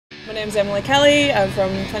My name's Emily Kelly. I'm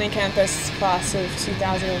from Funny Campus class of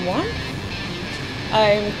 2001.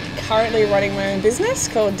 I'm currently running my own business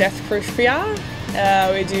called Deathproof PR.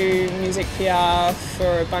 We do music PR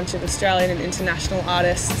for a bunch of Australian and international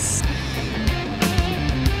artists.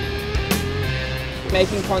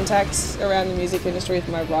 Making contacts around the music industry with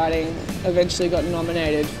my writing, eventually got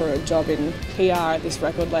nominated for a job in PR at this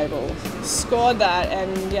record label. Scored that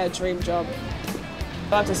and yeah, dream job.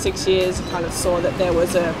 After 6 years, I kind of saw that there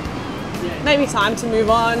was maybe time to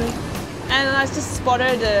move on, and I just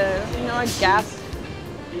spotted a gap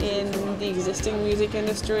in the existing music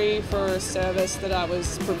industry for a service that I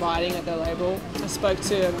was providing at the label. I spoke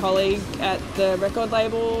to a colleague at the record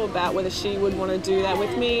label about whether she would want to do that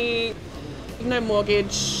with me. No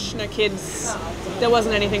mortgage, no kids, there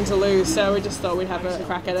wasn't anything to lose, so we just thought we'd have a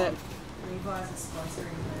crack at it.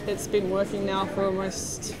 It's been working now for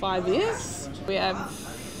almost 5 years. We have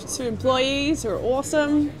 2 employees who are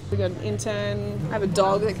awesome. We've got an intern. I have a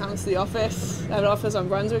dog that comes to the office. I have an office on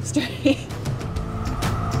Brunswick Street.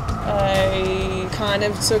 I kind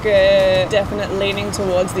of took a definite leaning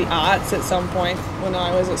towards the arts at some point when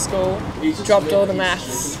I was at school. Dropped all the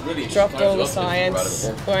maths, dropped all the science,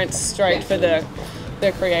 went straight for the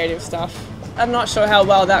creative stuff. I'm not sure how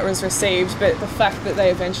well that was received, but the fact that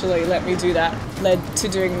they eventually let me do that led to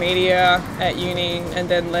doing media at uni and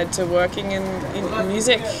then led to working in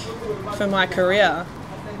music for my career.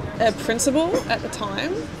 A principal at the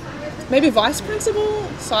time, maybe vice principal,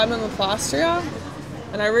 Simon LaPlastria,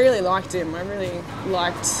 and I really liked him. I really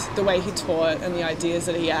liked the way he taught and the ideas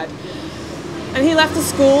that he had. And he left the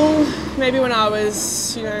school maybe when I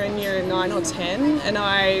was in year 9 or 10, and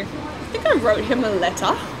I think I wrote him a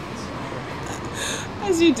letter.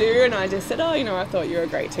 As you do, and I just said, I thought you were a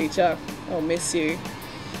great teacher, I'll miss you.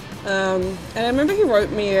 And I remember he wrote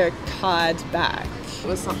me a card back. It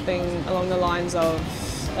was something along the lines of,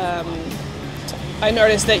 I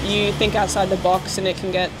noticed that you think outside the box and it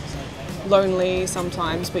can get lonely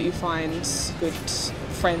sometimes, but you find good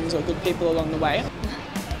friends or good people along the way.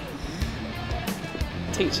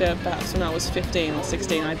 Teacher, perhaps when I was 15 or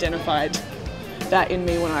 16, identified that in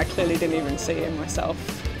me when I clearly didn't even see it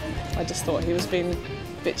myself. I just thought he was being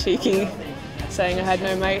a bit cheeky, saying I had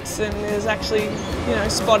no mates, and there's actually,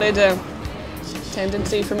 spotted a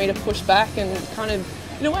tendency for me to push back and kind of,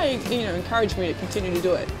 in a way, encourage me to continue to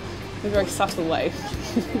do it in a very subtle way.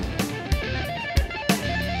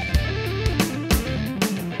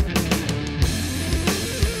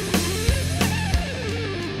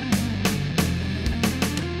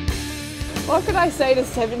 What could I say to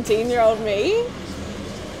 17-year-old me?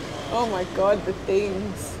 Oh my God, the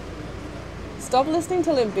themes. Stop listening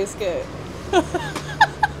to Limp Bizkit.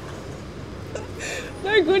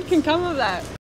 No good can come of that.